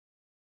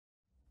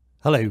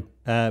Hello,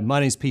 my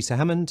name is Peter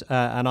Hammond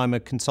and I'm a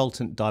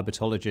consultant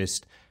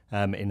diabetologist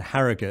in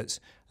Harrogate.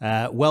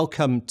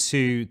 Welcome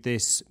to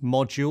this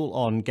module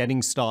on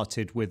getting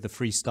started with the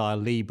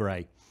FreeStyle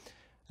Libre.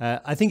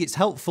 I think it's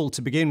helpful to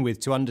begin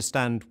with to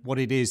understand what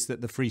it is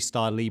that the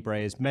FreeStyle Libre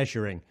is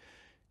measuring.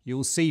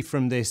 You'll see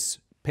from this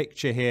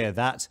picture here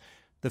that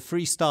the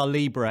FreeStyle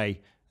Libre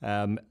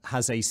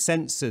has a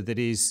sensor that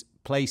is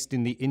placed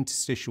in the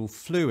interstitial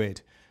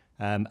fluid,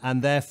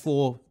 and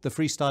therefore the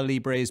FreeStyle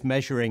Libre is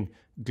measuring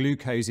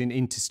glucose in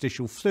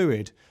interstitial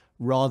fluid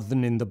rather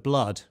than in the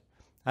blood.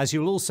 As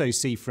you'll also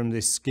see from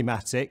this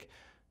schematic,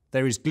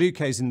 there is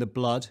glucose in the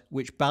blood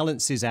which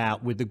balances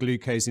out with the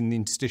glucose in the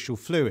interstitial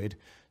fluid,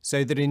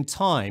 so that in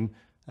time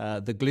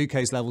the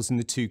glucose levels in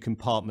the two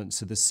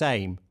compartments are the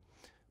same.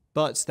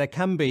 But there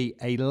can be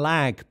a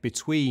lag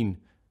between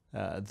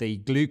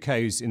the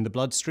glucose in the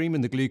bloodstream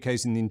and the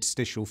glucose in the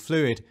interstitial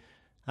fluid,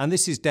 and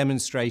this is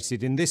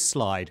demonstrated in this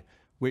slide,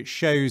 which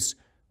shows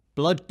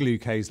blood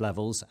glucose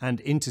levels and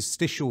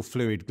interstitial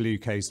fluid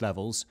glucose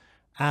levels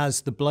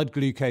as the blood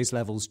glucose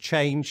levels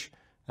change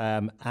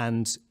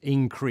and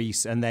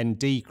increase and then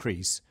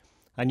decrease.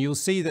 And you'll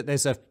see that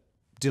there's a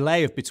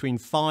delay of between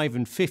 5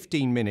 and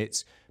 15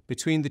 minutes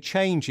between the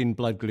change in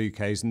blood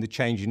glucose and the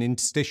change in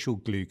interstitial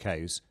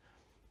glucose.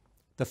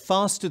 The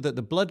faster that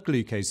the blood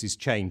glucose is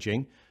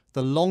changing,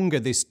 the longer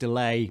this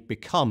delay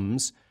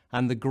becomes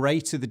and the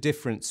greater the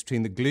difference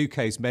between the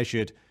glucose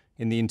measured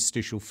in the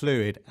interstitial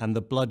fluid and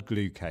the blood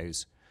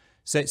glucose.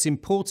 So it's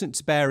important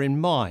to bear in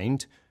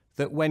mind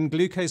that when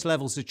glucose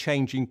levels are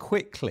changing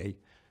quickly,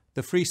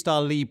 the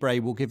FreeStyle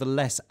Libre will give a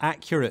less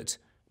accurate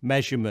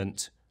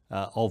measurement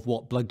of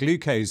what blood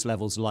glucose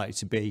levels are likely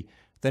to be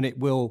than it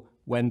will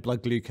when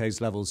blood glucose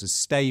levels are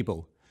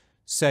stable.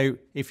 So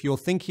if you're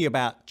thinking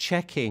about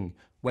checking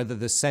whether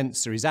the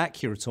sensor is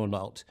accurate or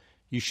not,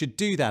 you should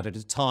do that at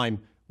a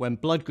time when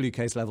blood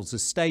glucose levels are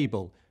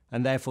stable,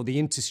 and therefore the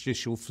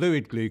interstitial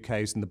fluid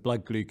glucose and the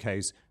blood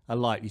glucose are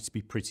likely to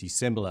be pretty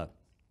similar.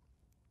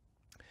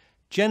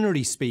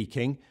 Generally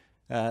speaking,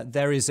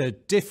 there is a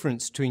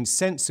difference between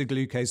sensor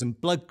glucose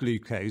and blood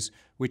glucose,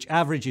 which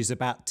averages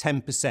about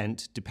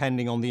 10%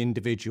 depending on the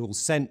individual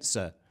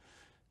sensor.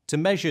 To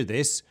measure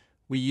this,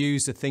 we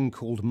use a thing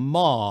called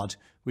MARD,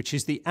 which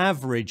is the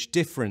average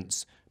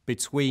difference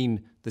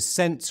between the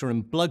sensor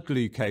and blood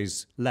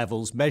glucose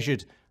levels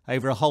measured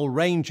over a whole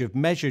range of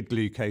measured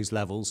glucose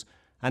levels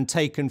and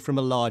taken from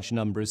a large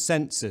number of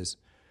sensors.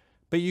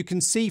 But you can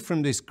see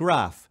from this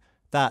graph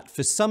that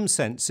for some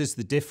sensors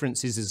the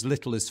difference is as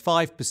little as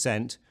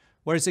 5%,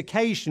 whereas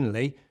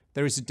occasionally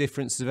there is a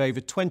difference of over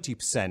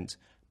 20%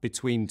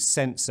 between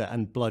sensor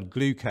and blood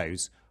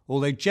glucose,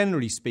 although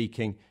generally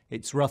speaking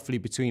it's roughly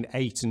between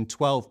 8 and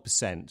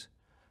 12%.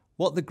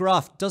 What the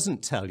graph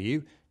doesn't tell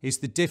you is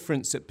the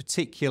difference at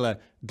particular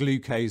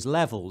glucose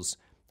levels,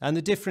 and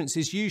the difference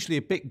is usually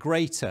a bit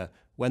greater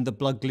when the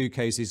blood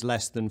glucose is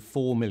less than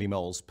 4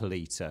 millimoles per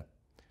litre.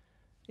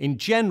 In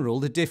general,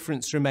 the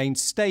difference remains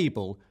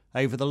stable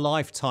over the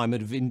lifetime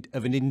of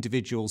an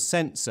individual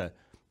sensor.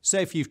 So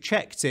if you've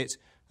checked it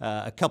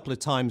a couple of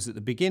times at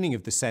the beginning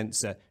of the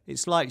sensor,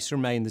 it's likely to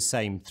remain the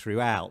same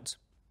throughout.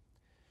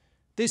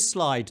 This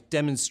slide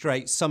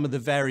demonstrates some of the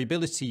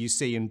variability you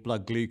see in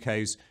blood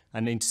glucose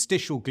and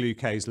interstitial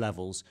glucose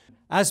levels.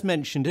 As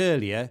mentioned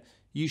earlier,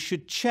 you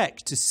should check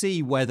to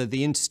see whether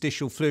the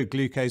interstitial fluid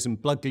glucose and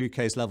blood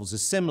glucose levels are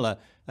similar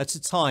at a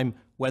time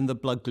when the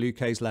blood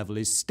glucose level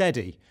is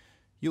steady.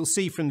 You'll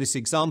see from this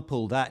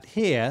example that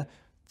here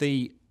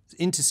the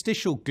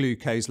interstitial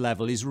glucose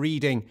level is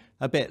reading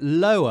a bit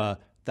lower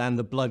than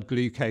the blood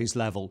glucose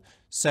level.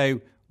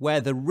 So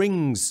where the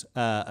rings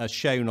are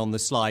shown on the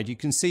slide, you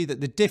can see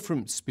that the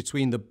difference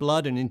between the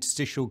blood and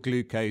interstitial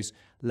glucose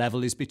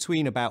level is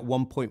between about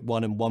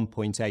 1.1 and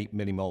 1.8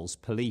 millimoles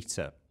per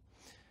litre.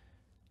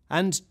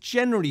 And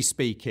generally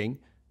speaking,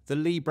 the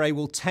Libre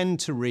will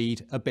tend to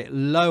read a bit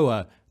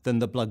lower than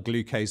the blood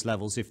glucose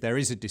levels if there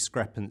is a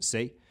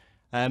discrepancy.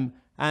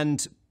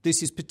 And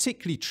this is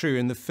particularly true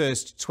in the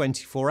first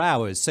 24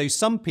 hours. So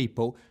some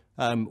people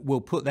will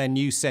put their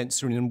new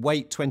sensor in and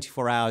wait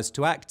 24 hours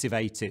to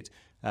activate it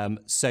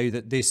so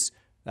that this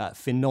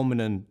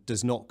phenomenon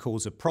does not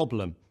cause a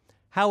problem.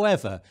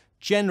 However,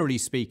 generally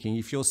speaking,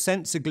 if your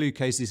sensor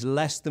glucose is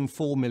less than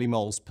 4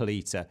 millimoles per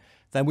litre,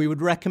 then we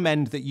would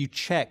recommend that you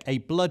check a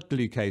blood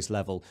glucose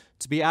level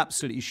to be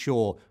absolutely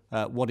sure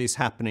what is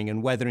happening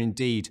and whether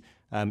indeed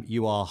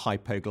you are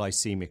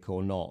hypoglycemic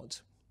or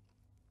not.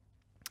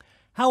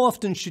 How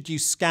often should you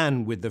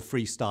scan with the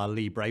FreeStyle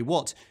Libre?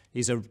 What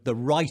is the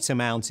right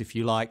amount, if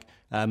you like,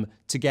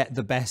 to get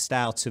the best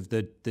out of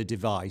the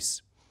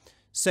device?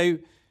 So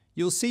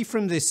you'll see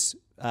from this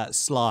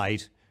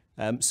slide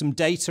some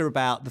data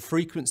about the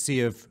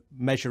frequency of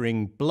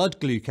measuring blood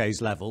glucose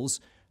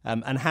levels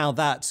and how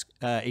that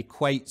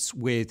equates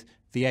with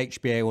the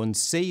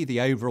HbA1c, the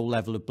overall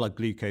level of blood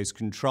glucose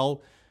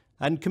control,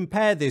 and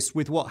compare this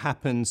with what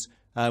happens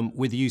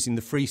with using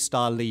the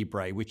FreeStyle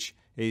Libre, which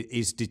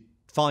is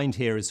defined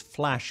here as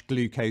flash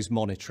glucose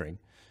monitoring.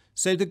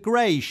 So the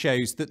grey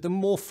shows that the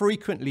more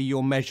frequently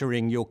you're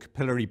measuring your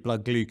capillary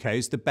blood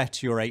glucose, the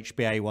better your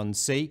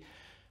HbA1c.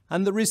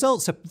 And the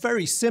results are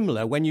very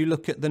similar when you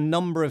look at the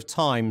number of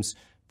times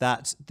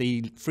that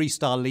the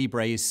FreeStyle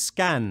Libre is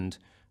scanned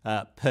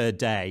per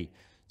day.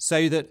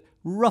 So that,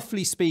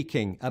 roughly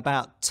speaking,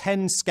 about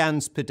 10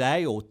 scans per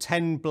day or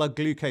 10 blood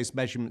glucose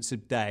measurements a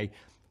day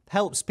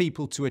helps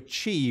people to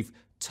achieve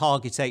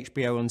target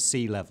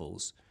HbA1c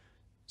levels.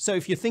 So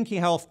if you're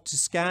thinking how often to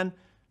scan,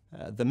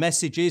 the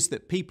message is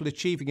that people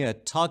achieving a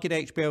target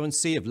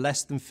HbA1c of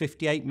less than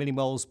 58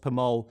 millimoles per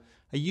mole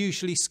are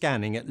usually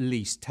scanning at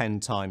least 10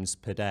 times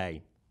per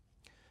day.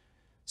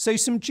 So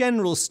some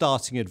general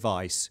starting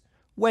advice.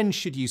 When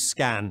should you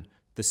scan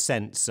the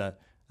sensor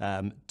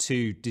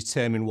to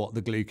determine what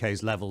the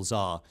glucose levels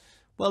are?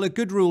 Well, a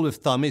good rule of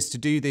thumb is to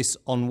do this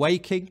on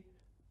waking,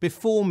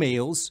 before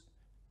meals,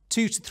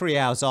 2 to 3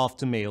 hours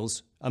after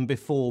meals, and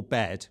before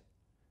bed.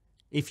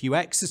 If you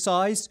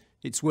exercise,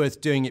 it's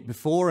worth doing it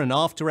before and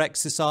after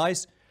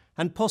exercise,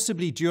 and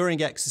possibly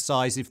during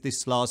exercise if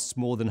this lasts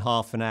more than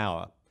half an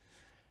hour.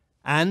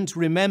 And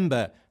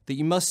remember that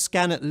you must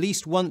scan at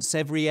least once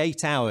every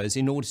 8 hours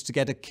in order to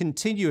get a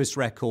continuous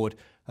record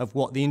of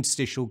what the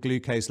interstitial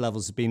glucose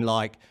levels have been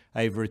like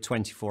over a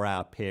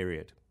 24-hour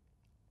period.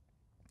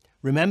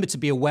 Remember to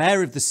be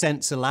aware of the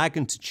sensor lag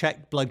and to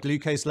check blood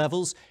glucose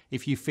levels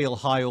if you feel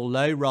high or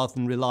low rather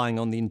than relying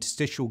on the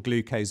interstitial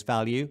glucose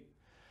value.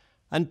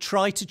 And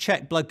try to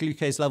check blood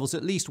glucose levels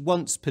at least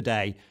once per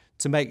day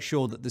to make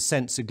sure that the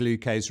sensor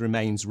glucose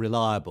remains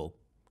reliable.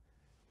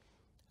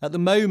 At the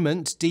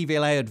moment,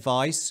 DVLA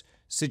advice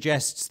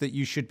suggests that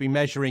you should be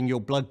measuring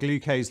your blood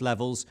glucose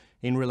levels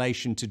in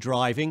relation to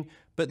driving,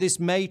 but this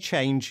may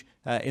change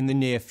in the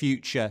near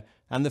future,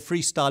 and the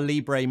FreeStyle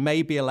Libre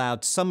may be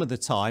allowed some of the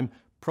time,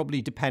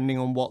 probably depending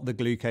on what the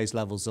glucose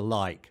levels are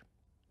like.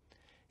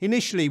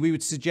 Initially, we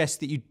would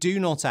suggest that you do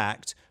not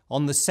act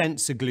on the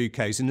sensor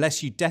glucose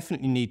unless you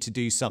definitely need to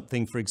do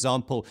something, for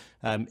example,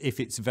 if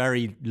it's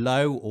very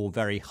low or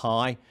very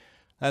high.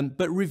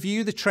 But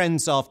review the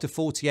trends after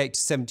 48 to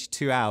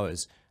 72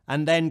 hours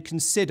and then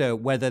consider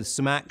whether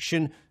some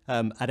action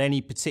at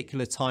any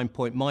particular time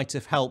point might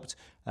have helped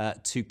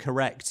to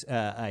correct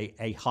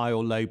a high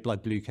or low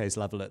blood glucose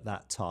level at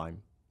that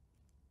time.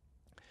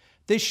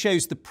 This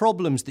shows the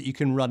problems that you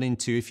can run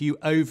into if you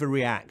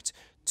overreact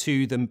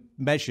to the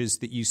measures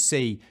that you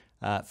see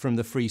from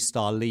the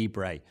FreeStyle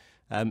Libre.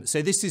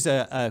 So this is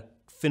a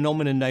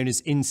phenomenon known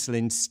as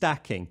insulin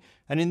stacking.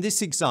 And in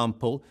this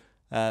example,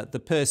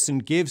 the person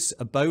gives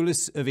a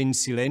bolus of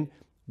insulin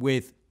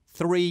with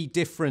 3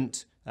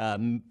 different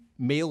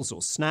meals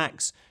or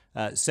snacks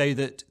so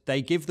that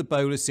they give the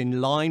bolus in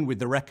line with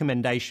the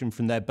recommendation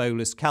from their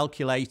bolus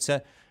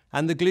calculator,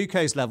 and the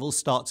glucose levels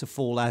start to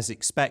fall as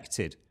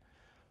expected.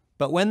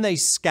 But when they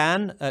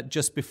scan at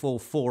just before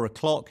 4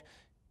 o'clock,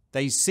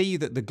 they see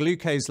that the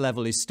glucose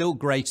level is still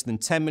greater than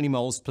 10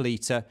 millimoles per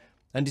litre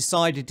and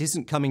decide it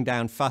isn't coming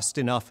down fast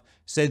enough,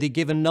 so they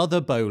give another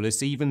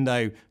bolus even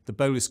though the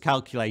bolus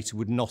calculator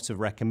would not have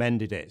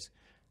recommended it.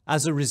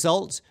 As a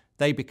result,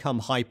 they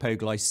become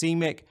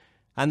hypoglycemic,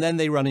 and then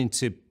they run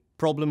into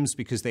problems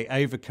because they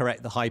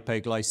overcorrect the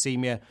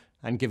hypoglycemia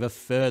and give a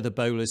further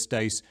bolus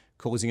dose,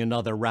 causing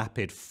another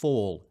rapid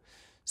fall.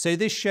 So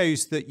this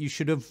shows that you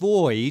should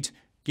avoid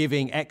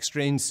giving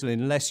extra insulin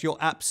unless you're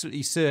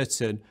absolutely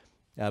certain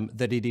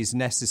that it is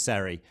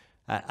necessary.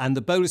 And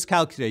the bolus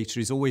calculator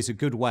is always a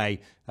good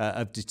way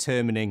of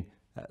determining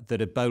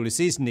that a bolus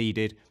is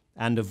needed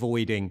and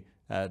avoiding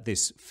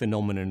this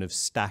phenomenon of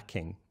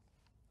stacking.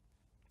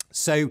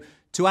 So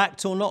to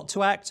act or not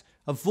to act,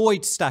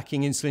 avoid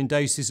stacking insulin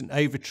doses and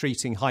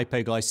over-treating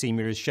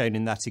hypoglycemia as shown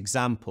in that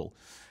example.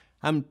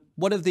 And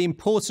one of the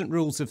important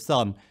rules of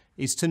thumb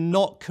is to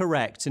not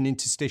correct an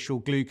interstitial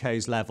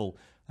glucose level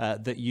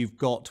that you've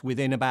got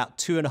within about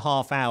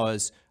 2.5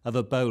 hours of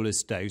a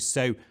bolus dose.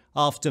 So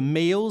after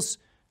meals,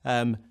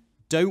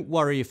 don't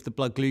worry if the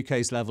blood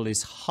glucose level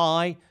is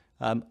high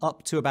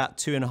up to about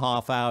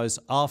 2.5 hours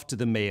after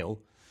the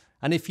meal.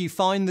 And if you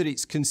find that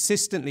it's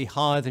consistently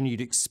higher than you'd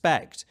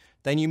expect,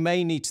 then you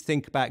may need to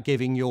think about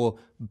giving your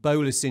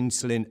bolus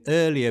insulin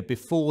earlier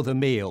before the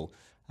meal.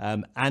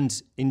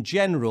 And in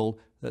general,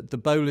 the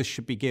bolus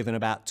should be given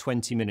about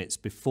 20 minutes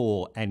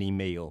before any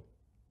meal.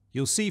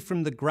 You'll see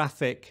from the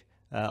graphic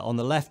on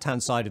the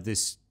left-hand side of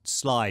this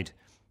slide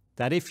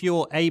that if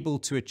you're able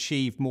to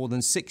achieve more than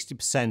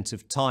 60%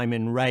 of time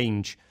in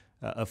range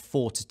of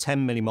 4 to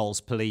 10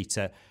 millimoles per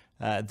litre,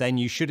 then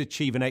you should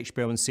achieve an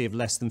HbA1c of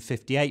less than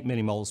 58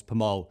 millimoles per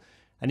mole.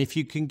 And if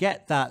you can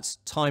get that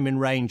time in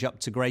range up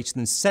to greater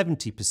than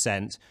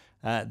 70%,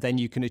 then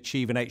you can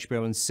achieve an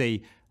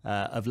HbA1c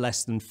of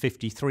less than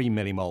 53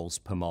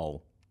 millimoles per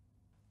mole.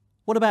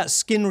 What about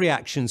skin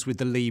reactions with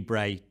the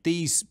Libre?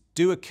 These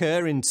do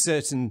occur in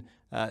certain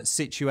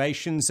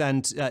situations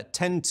and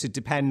tend to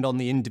depend on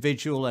the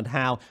individual and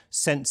how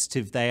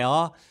sensitive they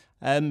are.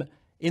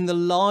 In the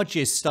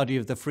largest study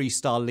of the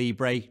FreeStyle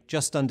Libre,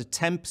 just under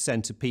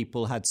 10% of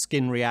people had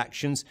skin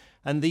reactions,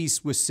 and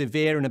these were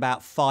severe in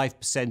about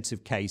 5%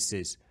 of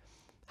cases.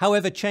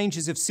 However,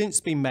 changes have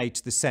since been made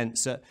to the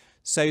sensor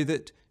so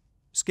that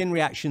skin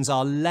reactions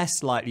are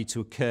less likely to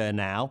occur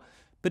now.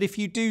 But if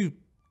you do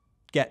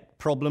get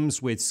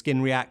problems with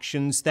skin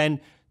reactions,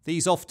 then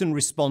these often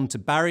respond to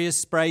barrier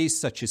sprays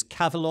such as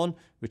Cavalon,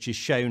 which is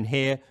shown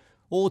here,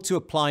 or to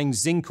applying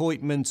zinc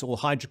ointment or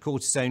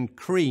hydrocortisone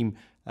cream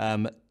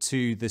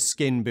to the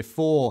skin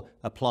before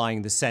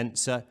applying the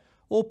sensor,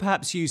 or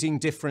perhaps using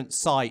different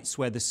sites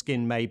where the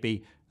skin may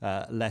be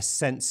less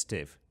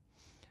sensitive.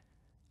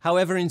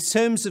 However, in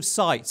terms of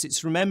sites,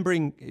 it's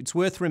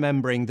worth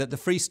remembering that the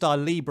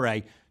FreeStyle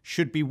Libre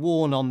should be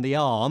worn on the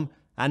arm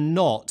and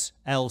not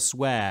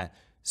elsewhere.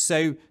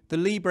 So the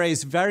Libre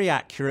is very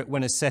accurate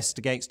when assessed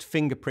against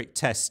finger prick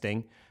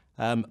testing,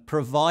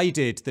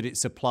 provided that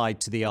it's applied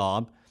to the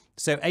arm.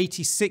 So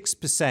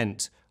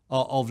 86%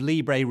 of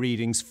Libre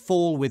readings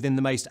fall within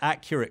the most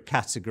accurate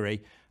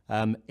category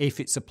if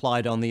it's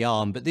applied on the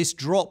arm. But this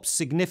drops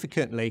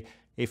significantly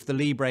if the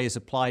Libre is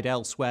applied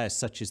elsewhere,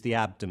 such as the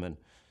abdomen.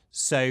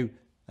 So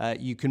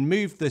you can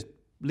move the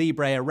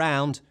Libre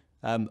around,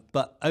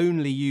 but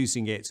only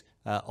using it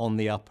on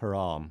the upper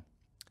arm.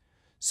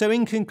 So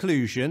in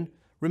conclusion,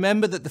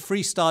 remember that the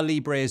FreeStyle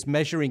Libre is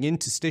measuring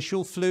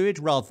interstitial fluid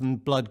rather than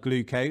blood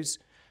glucose,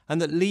 and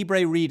that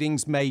Libre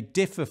readings may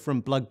differ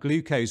from blood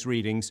glucose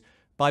readings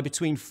by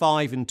between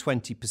 5 and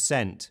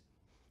 20%.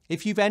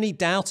 If you've any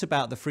doubt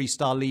about the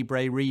FreeStyle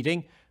Libre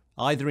reading,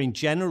 either in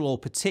general or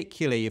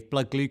particularly if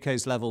blood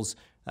glucose levels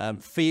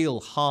feel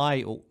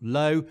high or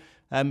low,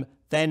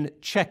 then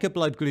check a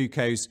blood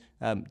glucose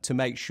to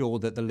make sure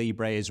that the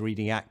Libre is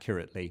reading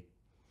accurately.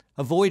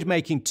 Avoid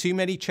making too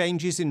many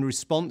changes in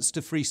response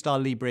to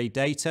FreeStyle Libre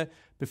data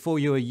before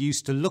you are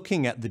used to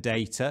looking at the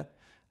data,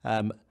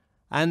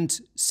 and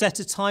set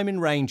a time in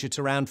range at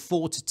around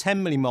 4 to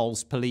 10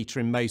 millimoles per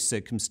litre in most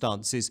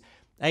circumstances,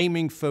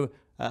 aiming for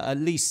at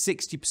least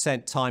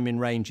 60% time in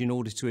range in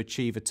order to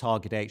achieve a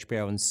target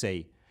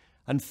HPoC.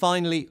 And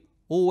finally,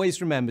 always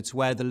remember to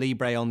wear the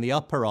Libre on the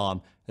upper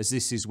arm, as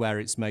this is where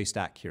it's most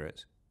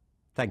accurate.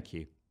 Thank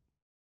you.